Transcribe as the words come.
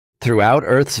Throughout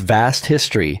Earth's vast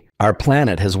history, our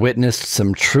planet has witnessed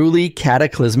some truly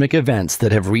cataclysmic events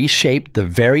that have reshaped the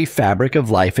very fabric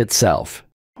of life itself.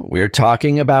 We're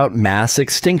talking about mass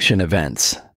extinction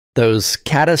events. Those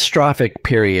catastrophic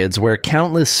periods where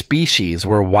countless species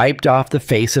were wiped off the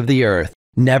face of the Earth,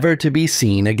 never to be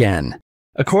seen again.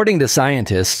 According to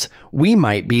scientists, we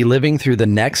might be living through the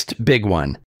next big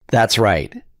one. That's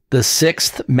right. The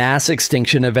sixth mass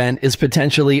extinction event is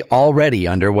potentially already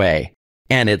underway,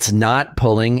 and it's not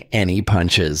pulling any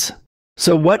punches.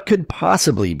 So what could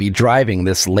possibly be driving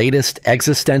this latest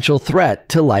existential threat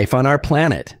to life on our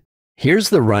planet? Here's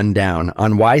the rundown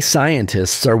on why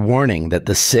scientists are warning that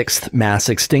the sixth mass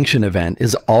extinction event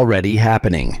is already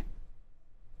happening.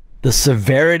 The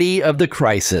severity of the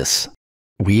crisis.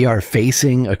 We are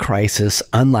facing a crisis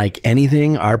unlike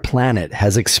anything our planet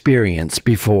has experienced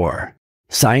before.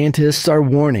 Scientists are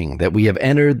warning that we have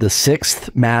entered the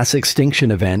sixth mass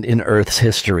extinction event in Earth's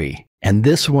history, and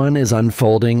this one is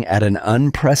unfolding at an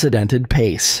unprecedented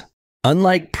pace.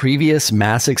 Unlike previous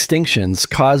mass extinctions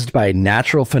caused by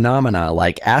natural phenomena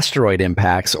like asteroid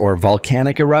impacts or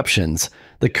volcanic eruptions,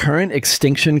 the current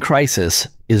extinction crisis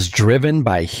is driven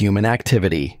by human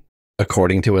activity.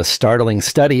 According to a startling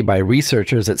study by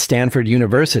researchers at Stanford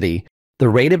University, the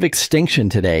rate of extinction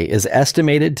today is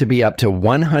estimated to be up to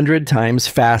 100 times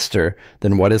faster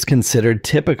than what is considered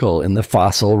typical in the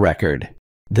fossil record.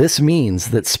 This means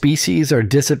that species are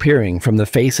disappearing from the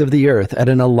face of the Earth at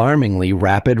an alarmingly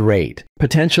rapid rate,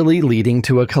 potentially leading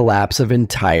to a collapse of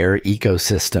entire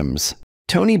ecosystems.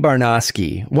 Tony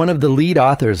Barnosky, one of the lead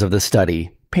authors of the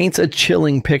study, paints a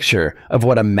chilling picture of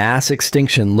what a mass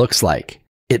extinction looks like.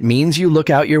 It means you look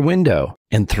out your window,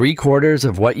 and 3/4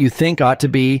 of what you think ought to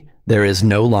be, there is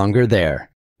no longer there.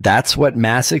 That's what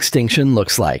mass extinction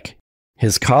looks like.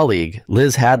 His colleague,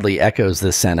 Liz Hadley, echoes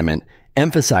this sentiment,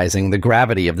 emphasizing the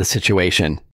gravity of the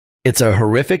situation. It's a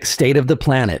horrific state of the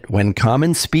planet when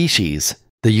common species,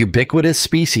 the ubiquitous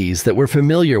species that we're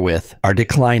familiar with, are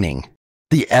declining.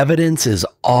 The evidence is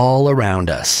all around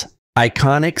us.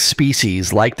 Iconic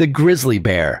species like the grizzly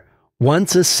bear,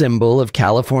 once a symbol of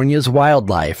California's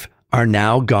wildlife, are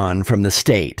now gone from the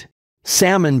state.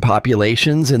 Salmon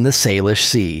populations in the Salish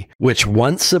Sea, which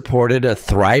once supported a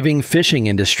thriving fishing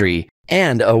industry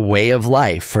and a way of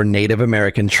life for Native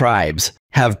American tribes,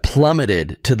 have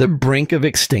plummeted to the brink of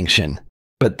extinction.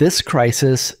 But this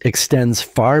crisis extends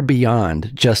far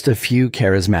beyond just a few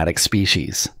charismatic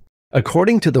species.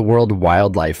 According to the World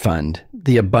Wildlife Fund,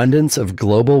 the abundance of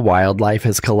global wildlife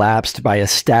has collapsed by a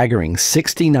staggering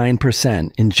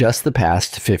 69% in just the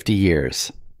past 50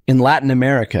 years. In Latin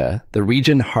America, the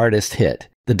region hardest hit,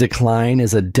 the decline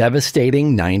is a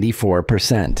devastating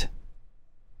 94%.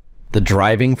 The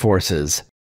driving forces.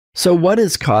 So what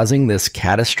is causing this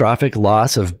catastrophic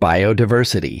loss of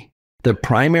biodiversity? The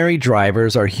primary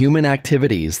drivers are human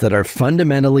activities that are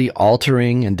fundamentally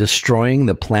altering and destroying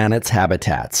the planet's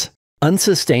habitats.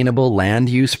 Unsustainable land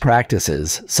use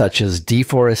practices, such as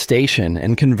deforestation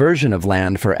and conversion of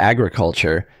land for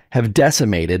agriculture, have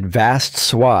decimated vast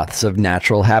swaths of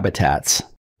natural habitats.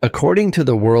 According to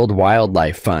the World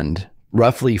Wildlife Fund,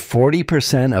 roughly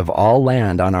 40% of all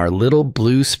land on our little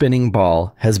blue spinning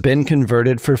ball has been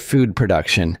converted for food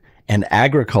production, and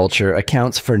agriculture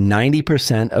accounts for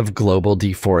 90% of global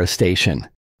deforestation.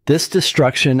 This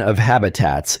destruction of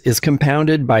habitats is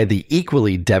compounded by the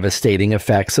equally devastating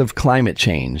effects of climate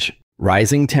change.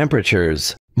 Rising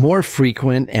temperatures, more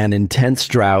frequent and intense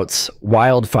droughts,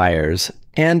 wildfires,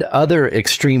 and other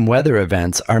extreme weather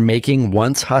events are making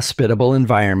once hospitable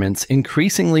environments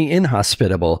increasingly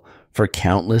inhospitable for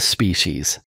countless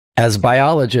species. As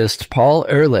biologist Paul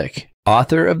Ehrlich,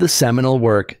 author of the seminal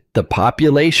work The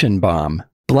Population Bomb,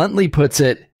 bluntly puts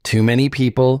it, too many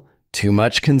people, too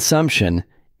much consumption,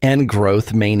 and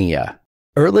growth mania.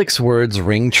 Ehrlich's words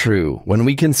ring true when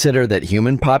we consider that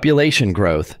human population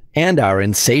growth and our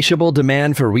insatiable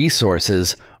demand for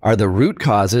resources are the root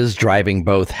causes driving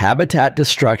both habitat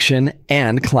destruction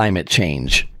and climate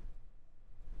change.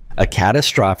 A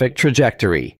catastrophic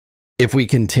trajectory. If we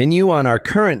continue on our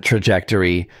current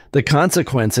trajectory, the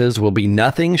consequences will be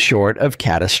nothing short of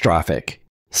catastrophic.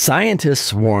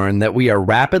 Scientists warn that we are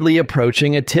rapidly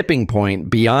approaching a tipping point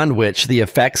beyond which the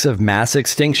effects of mass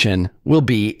extinction will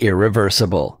be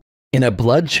irreversible. In a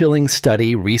blood-chilling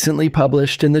study recently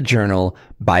published in the journal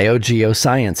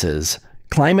Biogeosciences,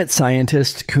 climate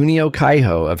scientist Kunio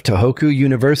Kaiho of Tohoku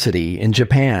University in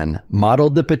Japan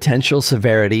modeled the potential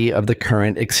severity of the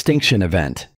current extinction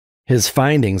event. His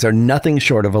findings are nothing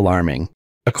short of alarming.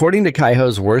 According to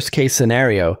Kaiho's worst-case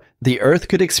scenario, the Earth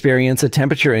could experience a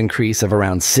temperature increase of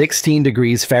around 16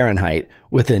 degrees Fahrenheit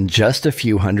within just a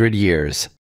few hundred years.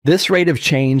 This rate of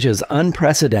change is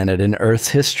unprecedented in Earth's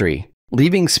history,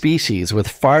 leaving species with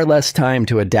far less time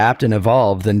to adapt and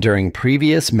evolve than during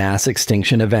previous mass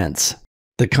extinction events.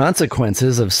 The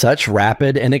consequences of such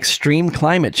rapid and extreme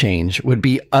climate change would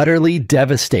be utterly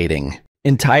devastating.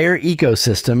 Entire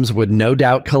ecosystems would no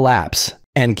doubt collapse,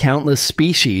 and countless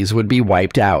species would be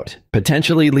wiped out,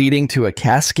 potentially leading to a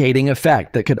cascading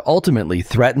effect that could ultimately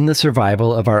threaten the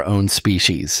survival of our own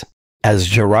species. As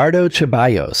Gerardo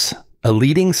Ceballos, a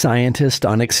leading scientist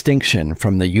on extinction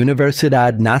from the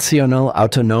Universidad Nacional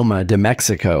Autónoma de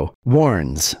Mexico,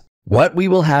 warns, what we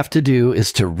will have to do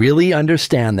is to really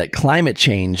understand that climate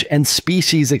change and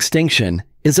species extinction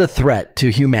is a threat to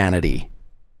humanity.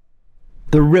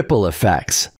 The ripple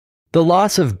effects. The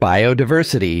loss of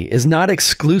biodiversity is not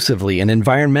exclusively an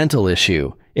environmental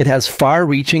issue. It has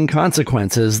far-reaching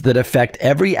consequences that affect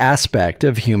every aspect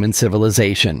of human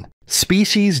civilization.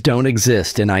 Species don't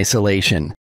exist in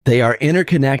isolation. They are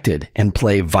interconnected and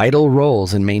play vital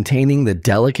roles in maintaining the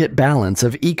delicate balance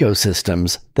of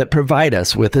ecosystems that provide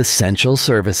us with essential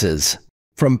services.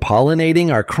 From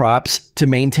pollinating our crops to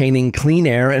maintaining clean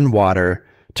air and water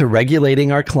to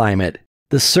regulating our climate,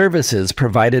 the services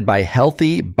provided by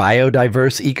healthy,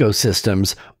 biodiverse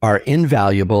ecosystems are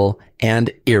invaluable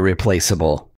and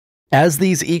irreplaceable. As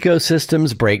these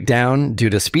ecosystems break down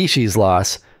due to species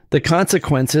loss, the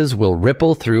consequences will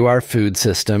ripple through our food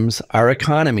systems, our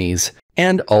economies,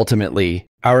 and ultimately,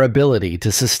 our ability to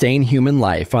sustain human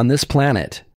life on this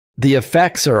planet. The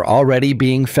effects are already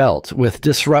being felt with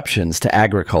disruptions to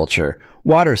agriculture,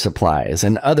 water supplies,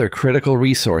 and other critical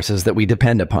resources that we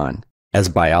depend upon. As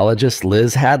biologist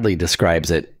Liz Hadley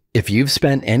describes it, if you've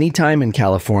spent any time in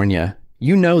California,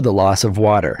 you know the loss of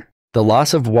water. The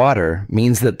loss of water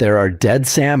means that there are dead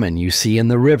salmon you see in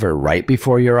the river right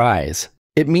before your eyes.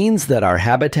 It means that our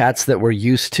habitats that we're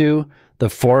used to, the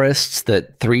forests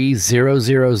that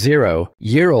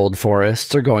 3,000-year-old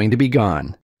forests are going to be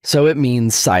gone. So it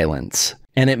means silence.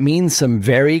 And it means some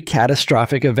very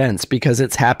catastrophic events because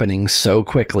it's happening so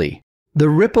quickly. The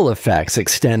ripple effects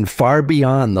extend far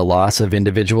beyond the loss of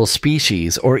individual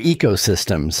species or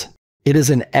ecosystems. It is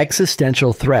an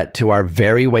existential threat to our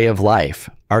very way of life,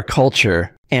 our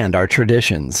culture, and our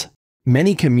traditions.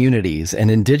 Many communities and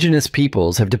indigenous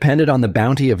peoples have depended on the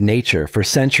bounty of nature for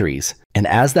centuries, and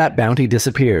as that bounty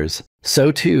disappears,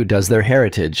 so too does their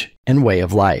heritage and way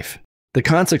of life. The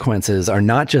consequences are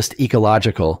not just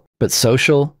ecological, but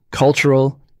social,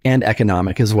 cultural, and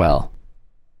economic as well.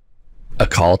 A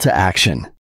call to action.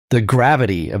 The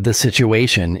gravity of the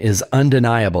situation is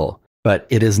undeniable, but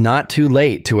it is not too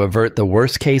late to avert the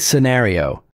worst-case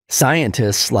scenario.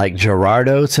 Scientists like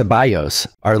Gerardo Ceballos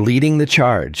are leading the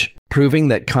charge, proving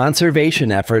that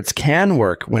conservation efforts can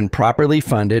work when properly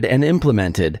funded and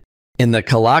implemented. In the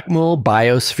Calakmul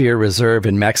Biosphere Reserve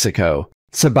in Mexico,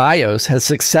 Ceballos has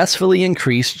successfully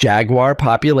increased jaguar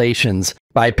populations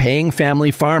by paying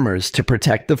family farmers to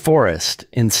protect the forest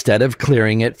instead of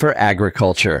clearing it for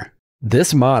agriculture.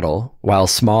 This model, while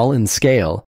small in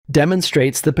scale,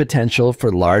 demonstrates the potential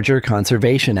for larger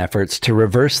conservation efforts to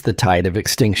reverse the tide of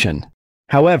extinction.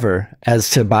 However, as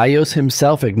Ceballos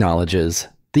himself acknowledges,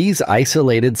 these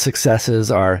isolated successes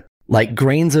are like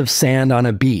grains of sand on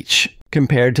a beach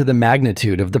compared to the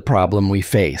magnitude of the problem we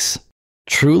face.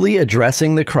 Truly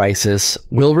addressing the crisis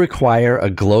will require a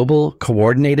global,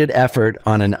 coordinated effort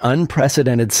on an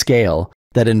unprecedented scale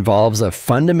that involves a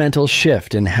fundamental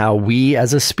shift in how we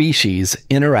as a species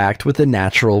interact with the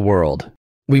natural world.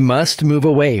 We must move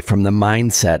away from the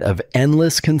mindset of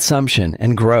endless consumption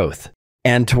and growth,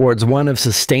 and towards one of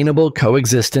sustainable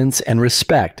coexistence and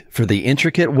respect for the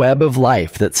intricate web of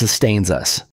life that sustains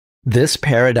us. This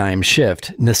paradigm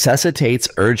shift necessitates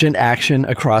urgent action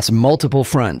across multiple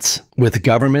fronts, with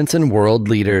governments and world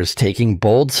leaders taking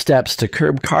bold steps to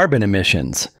curb carbon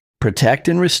emissions, protect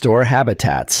and restore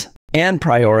habitats, and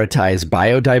prioritize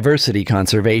biodiversity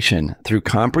conservation through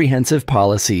comprehensive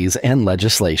policies and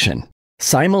legislation.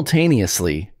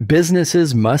 Simultaneously,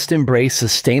 businesses must embrace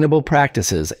sustainable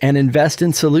practices and invest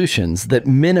in solutions that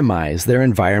minimize their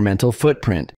environmental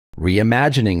footprint,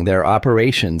 reimagining their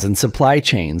operations and supply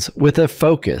chains with a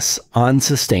focus on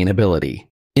sustainability.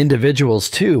 Individuals,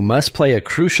 too, must play a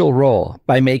crucial role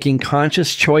by making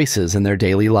conscious choices in their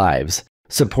daily lives,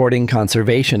 supporting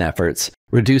conservation efforts,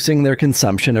 reducing their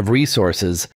consumption of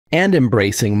resources, and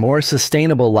embracing more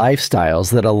sustainable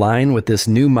lifestyles that align with this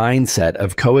new mindset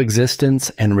of coexistence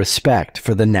and respect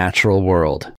for the natural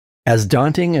world. As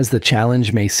daunting as the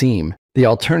challenge may seem, the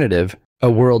alternative,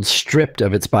 a world stripped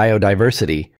of its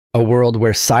biodiversity, a world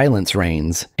where silence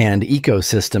reigns and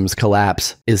ecosystems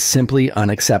collapse, is simply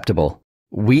unacceptable.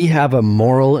 We have a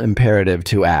moral imperative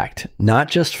to act, not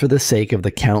just for the sake of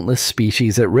the countless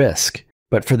species at risk,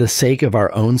 but for the sake of our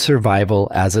own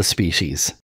survival as a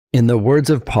species. In the words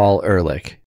of Paul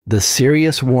Ehrlich, the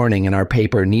serious warning in our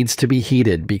paper needs to be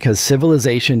heeded because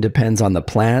civilization depends on the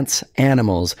plants,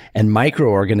 animals, and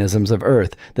microorganisms of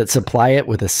Earth that supply it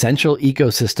with essential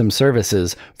ecosystem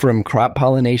services, from crop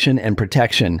pollination and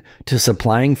protection to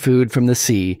supplying food from the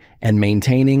sea and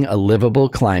maintaining a livable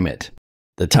climate.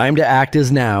 The time to act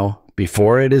is now,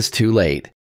 before it is too late.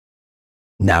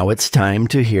 Now it's time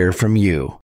to hear from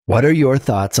you. What are your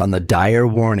thoughts on the dire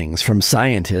warnings from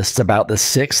scientists about the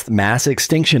 6th mass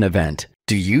extinction event?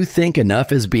 Do you think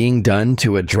enough is being done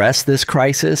to address this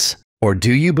crisis? Or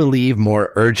do you believe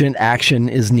more urgent action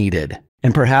is needed?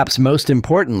 And perhaps most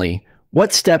importantly,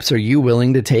 what steps are you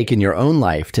willing to take in your own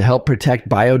life to help protect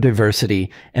biodiversity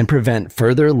and prevent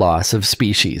further loss of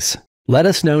species? Let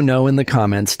us know in the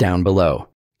comments down below.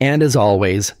 And as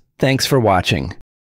always, thanks for watching.